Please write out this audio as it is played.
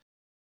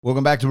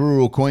Welcome back to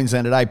rural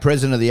Queensland today.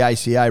 President of the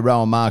ACA,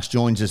 Rohan Marks,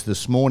 joins us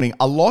this morning.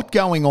 A lot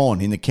going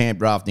on in the camp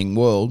drafting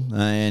world,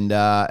 and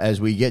as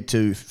we get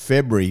to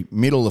February,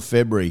 middle of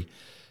February,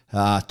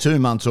 2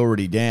 months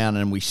already down,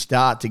 and we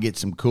start to get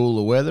some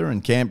cooler weather,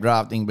 and camp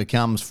drafting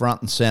becomes front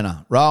and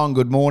centre. Rohan,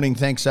 good morning.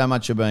 Thanks so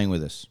much for being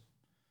with us.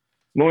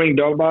 Morning,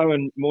 Dobo,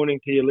 and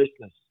morning to your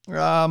listeners.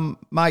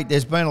 Mate,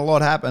 there's been a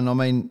lot happen. I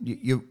mean,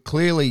 you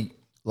clearly...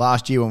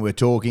 Last year when we were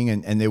talking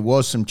and there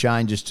was some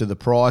changes to the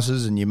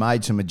prices and you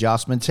made some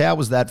adjustments. How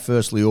was that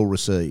firstly all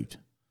received?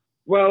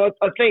 Well,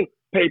 I think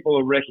people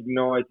are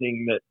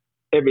recognising that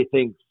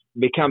everything's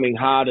becoming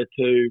harder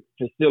to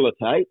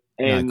facilitate.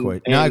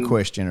 No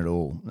question at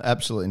all.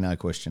 Absolutely no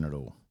question at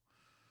all.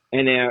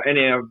 And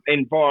our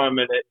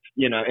environment,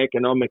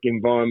 economic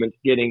environment's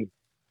getting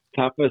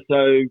tougher.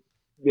 So,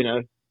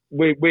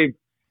 we're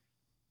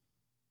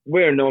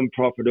a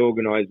non-profit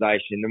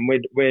organisation and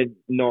we're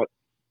not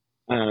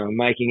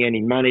making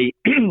any money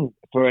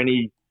for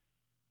any.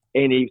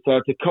 So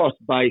it's a cost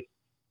base.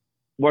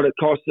 What it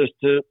costs us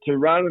to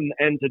run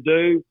and to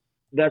do,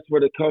 that's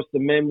what it costs the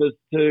members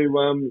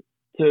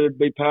to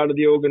be part of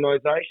the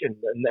organisation,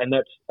 and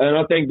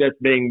I think that's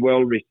being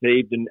well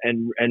received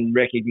and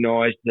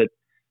recognised that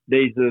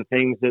these are the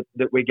things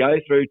that we go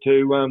through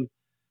to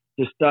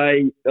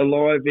stay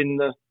alive in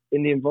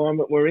the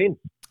environment we're in.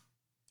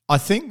 I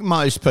think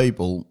most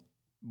people,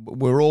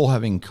 we're all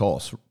having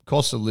costs.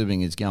 Cost of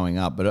living is going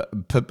up, but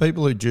for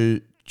people who do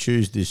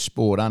choose this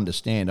sport,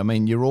 understand. I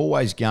mean, you're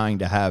always going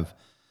to have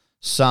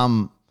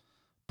some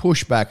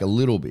pushback a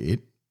little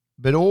bit,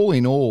 but all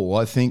in all,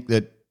 I think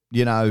that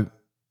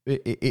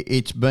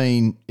it's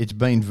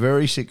been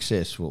very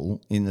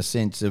successful in the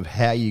sense of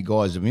how you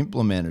guys have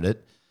implemented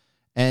it,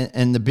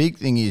 and the big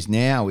thing is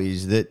now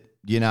is that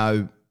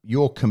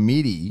your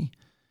committee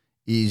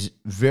is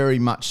very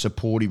much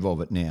supportive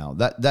of it now.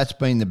 That's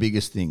been the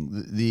biggest thing.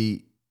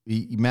 The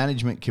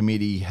management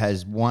committee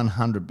has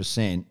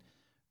 100%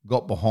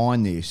 got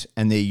behind this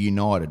and they're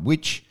united,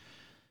 which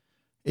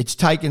it's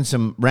taken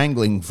some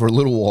wrangling for a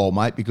little while,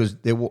 mate, because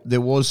there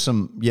was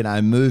some,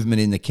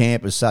 movement in the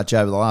camp as such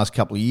over the last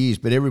couple of years,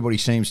 but everybody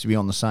seems to be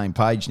on the same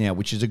page now,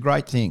 which is a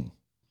great thing.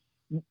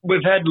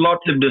 We've had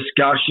lots of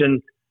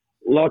discussion,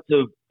 lots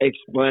of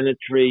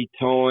explanatory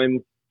time,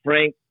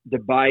 frank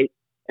debate,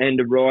 and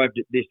arrived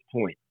at this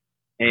point.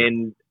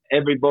 And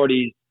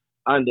everybody's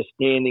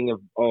understanding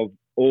of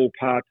all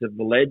parts of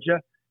the ledger,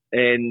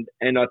 and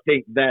I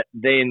think that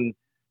then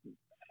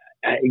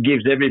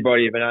gives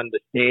everybody an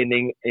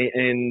understanding,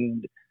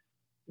 and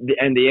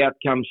the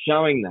outcome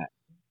showing that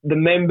the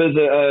members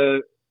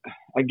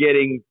are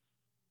getting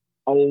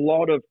a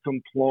lot of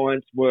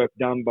compliance work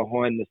done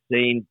behind the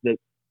scenes that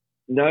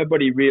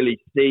nobody really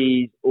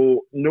sees,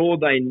 nor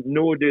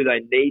do they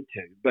need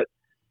to. But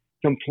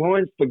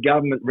compliance for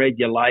government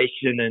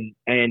regulation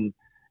and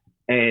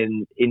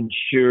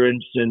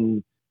insurance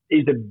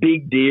is a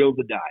big deal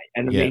today.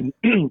 And I mean,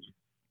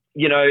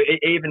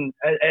 even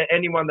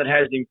anyone that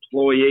has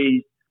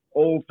employees,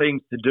 all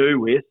things to do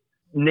with,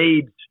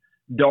 needs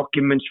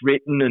documents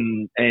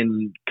written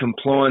and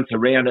compliance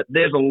around it.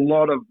 There's a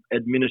lot of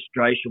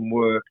administration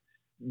work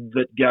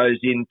that goes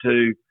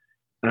into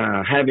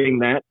having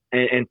that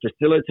and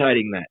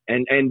facilitating that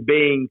and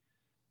being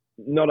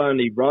not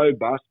only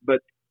robust,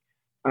 but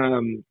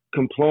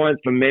compliant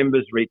for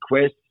members'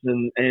 requests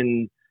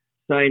and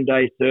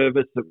same-day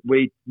service that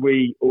we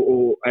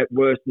or at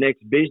worst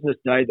next business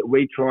day that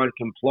we try and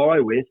comply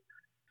with.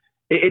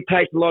 It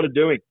takes a lot of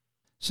doing.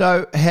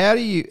 So how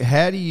do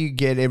you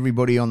get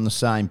everybody on the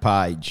same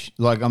page?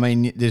 Like, I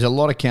mean, there's a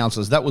lot of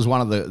councillors. That was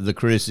one of the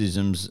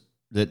criticisms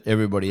that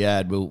everybody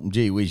had. Well,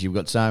 gee whiz, you've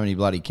got so many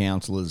bloody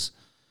councillors,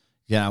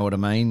 you know what I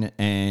mean?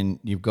 And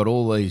you've got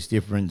all these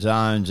different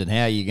zones, and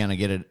how are you going to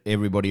get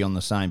everybody on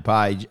the same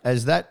page?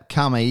 Has that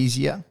come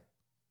easier?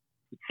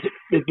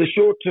 The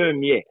short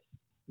term, yes,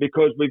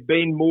 because we've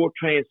been more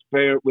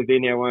transparent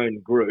within our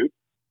own group.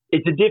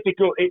 It's a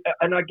difficult,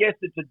 and I guess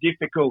it's a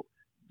difficult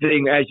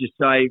thing, as you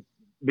say,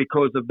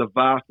 because of the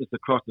vastness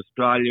across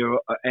Australia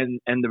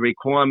and the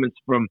requirements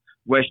from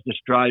Western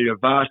Australia are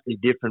vastly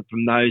different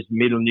from those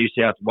middle New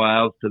South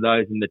Wales to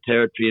those in the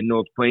Territory and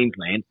North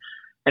Queensland.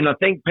 And I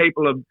think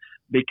people have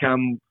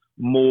become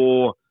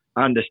more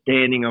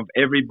understanding of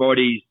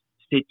everybody's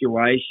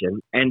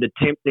situation, and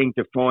attempting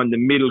to find the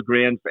middle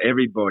ground for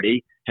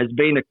everybody has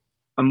been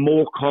a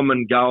more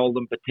common goal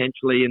than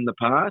potentially in the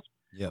past.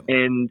 Yep.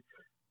 And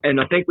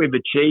I think we've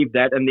achieved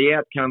that, and the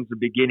outcomes are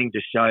beginning to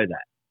show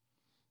that.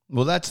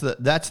 Well, that's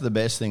the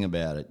best thing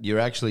about it. You're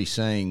actually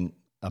seeing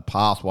a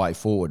pathway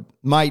forward.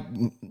 Mate,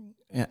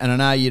 and I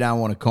know you don't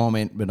want to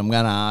comment, but I'm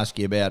going to ask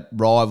you about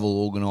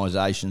rival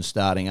organisations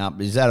starting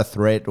up. Is that a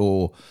threat,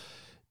 or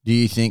do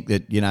you think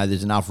that,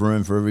 there's enough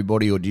room for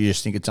everybody, or do you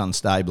just think it's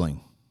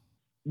unstabling?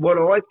 What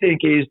I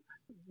think is,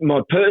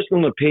 my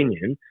personal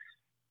opinion,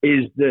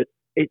 is that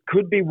it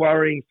could be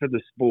worrying for the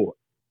sport,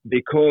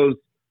 because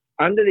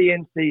under the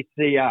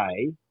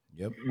NCCA,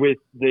 yep, with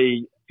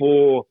the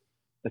 4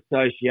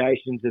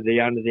 associations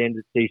under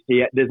the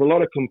NCCA, there's a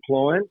lot of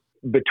compliance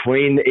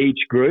between each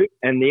group,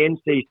 and the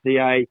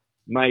NCCA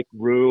make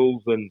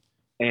rules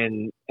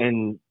and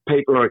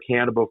people are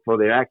accountable for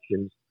their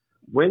actions.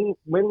 When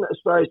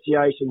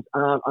associations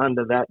aren't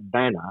under that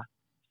banner,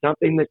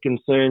 something that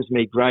concerns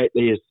me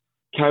greatly is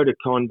code of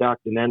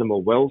conduct and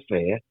animal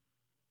welfare.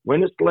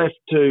 When it's left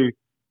to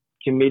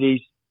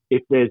committees,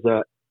 if there's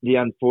the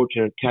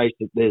unfortunate case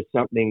that there's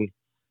something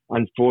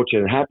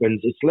unfortunate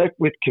happens, it's left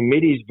with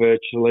committees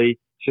virtually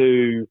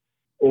to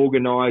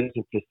organise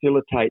and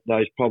facilitate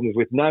those problems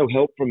with no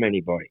help from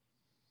anybody.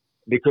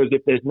 Because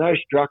if there's no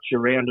structure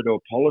around it or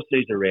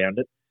policies around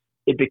it,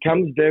 it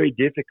becomes very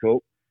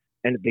difficult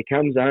and it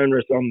becomes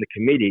onerous on the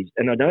committees.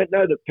 And I don't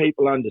know that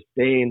people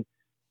understand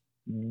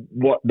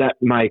what that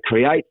may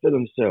create for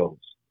themselves.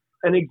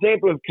 An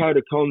example of code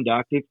of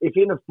conduct, if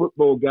in a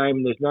football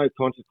game there's no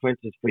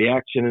consequences for the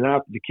action and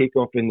after the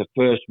kick-off in the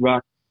first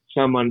ruck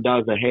someone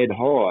does a head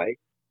high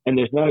and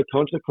there's no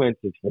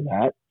consequences for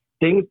that,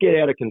 things get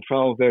out of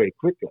control very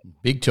quickly.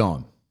 Big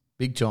time.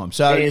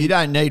 So you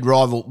don't need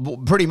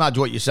rival. Pretty much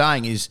what you're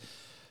saying is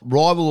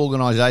rival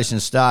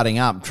organisations starting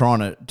up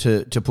trying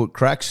to put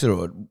cracks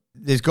through it.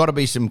 There's got to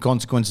be some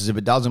consequences if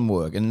it doesn't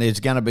work, and there's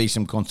going to be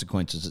some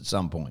consequences at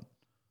some point.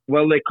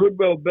 Well, there could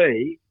well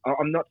be.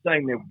 I'm not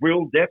saying there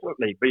will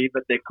definitely be,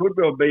 but there could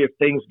well be if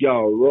things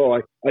go awry.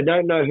 I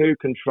don't know who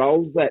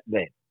controls that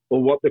then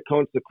or what the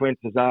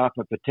consequences are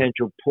for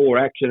potential poor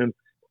action.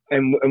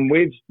 And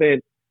we've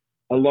spent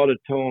a lot of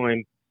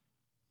time,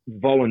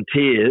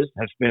 volunteers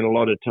have spent a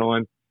lot of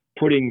time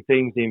putting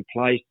things in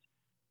place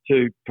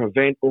to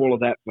prevent all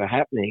of that from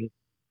happening.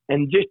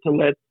 And just to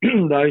let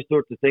those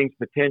sorts of things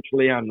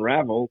potentially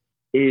unravel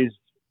is,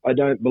 I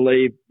don't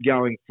believe,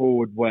 going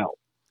forward well.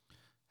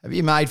 Have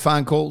you made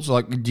phone calls?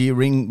 Like, do you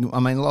ring? I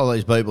mean, a lot of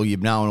these people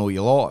you've known all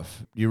your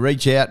life. Do you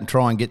reach out and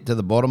try and get to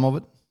the bottom of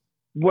it?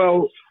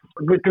 Well,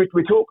 we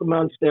talk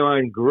amongst our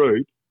own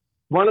group.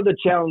 One of the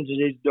challenges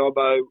is,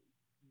 Dobo,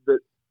 that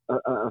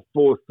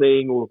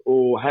foreseeing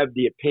or have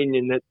the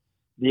opinion that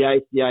the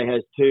ACA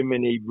has too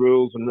many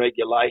rules and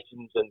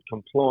regulations and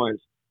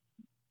compliance.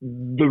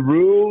 The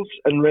rules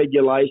and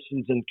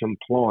regulations and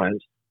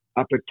compliance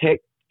are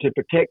to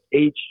protect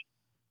each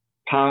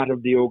part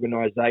of the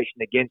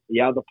organisation against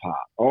the other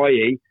part,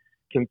 i.e.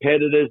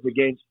 competitors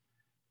against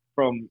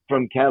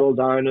from cattle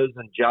owners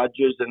and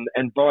judges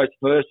and vice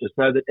versa,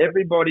 so that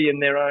everybody in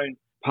their own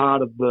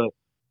part of the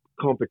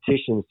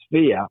competition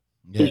sphere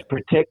is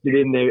protected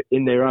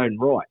in their own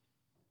right.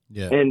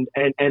 Yeah. And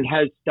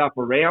has stuff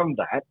around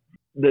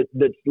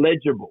that's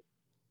legible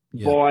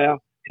via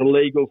the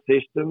legal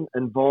system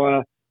and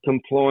via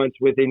compliance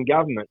within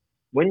government.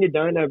 When you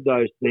don't have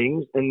those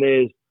things and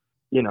there's,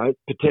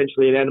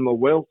 potentially an animal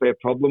welfare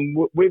problem,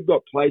 we've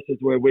got places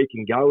where we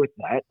can go with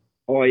that,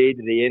 i.e.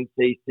 to the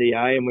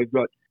NCCA, and we've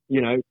got,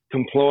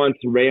 compliance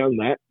around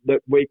that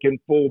we can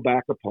fall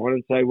back upon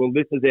and say, well,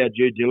 this is our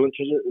due diligence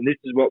and this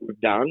is what we've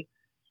done,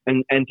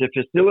 and to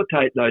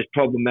facilitate those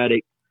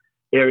problematic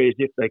areas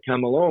if they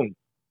come along.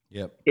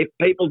 Yep. If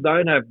people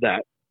don't have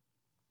that,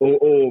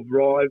 or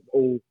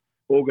rival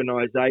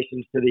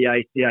organisations to the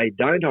ACA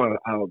don't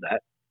hold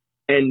that,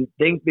 and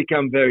things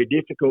become very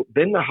difficult,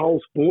 then the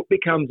whole sport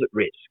becomes at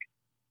risk.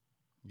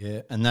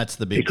 Yeah, and that's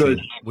the big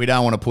thing. We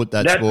don't want to put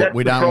that sport.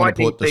 We don't want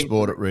to put the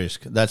sport at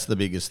risk. That's the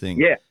biggest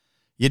thing. Yeah.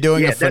 You're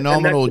doing a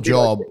phenomenal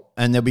job,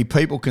 and there'll be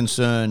people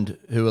concerned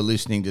who are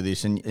listening to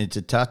this, and it's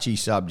a touchy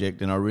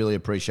subject, and I really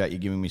appreciate you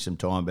giving me some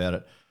time about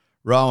it.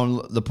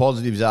 Rohan, the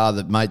positives are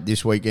that, mate,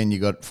 this weekend you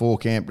got 4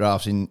 camp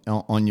drafts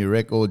on your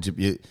records.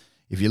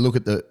 If you look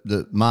at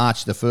the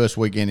March, the first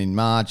weekend in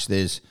March,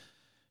 there's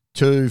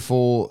 2,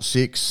 4,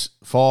 6,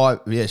 5.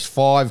 Yes,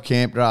 5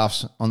 camp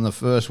drafts on the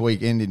first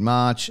weekend in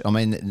March. I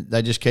mean,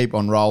 they just keep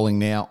on rolling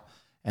now.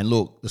 And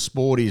look, the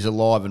sport is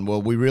alive and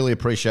well. We really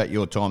appreciate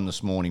your time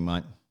this morning,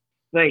 mate.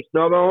 Thanks,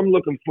 Dobo. I'm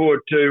looking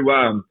forward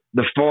to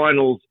the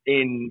finals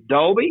in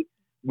Dolby,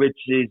 which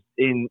is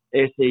in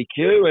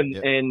SEQ,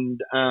 and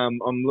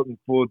I'm looking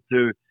forward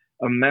to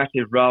a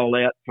massive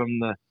rollout from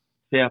the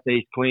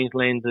Southeast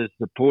Queenslanders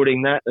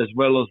supporting that, as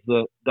well as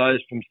those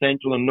from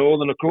Central and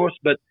Northern, of course.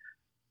 But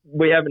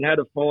we haven't had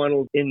a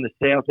final in the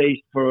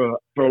Southeast for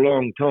a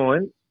long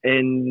time,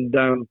 and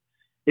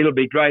it'll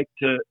be great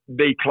to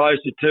be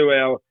closer to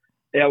our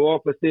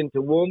office in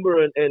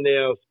Toowoomba and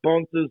our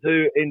sponsors,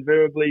 who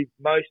invariably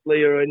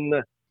mostly are in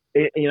the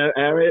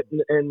Ariat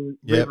and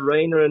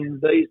Riverina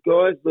and these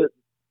guys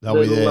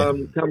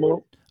that'll come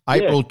along.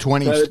 April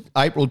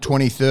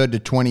 23rd to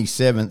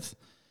 27th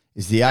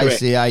is the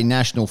ACA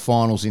National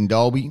Finals in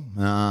Dolby,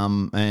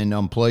 and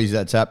I'm pleased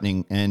that's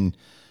happening. And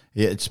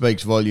it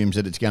speaks volumes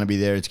that it's going to be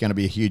there. It's going to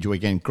be a huge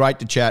weekend. Great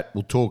to chat.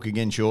 We'll talk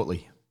again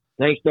shortly.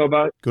 Thanks,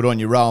 Dobo. Good on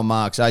you, Rohan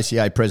Marks,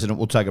 ACA President.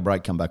 We'll take a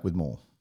break, come back with more.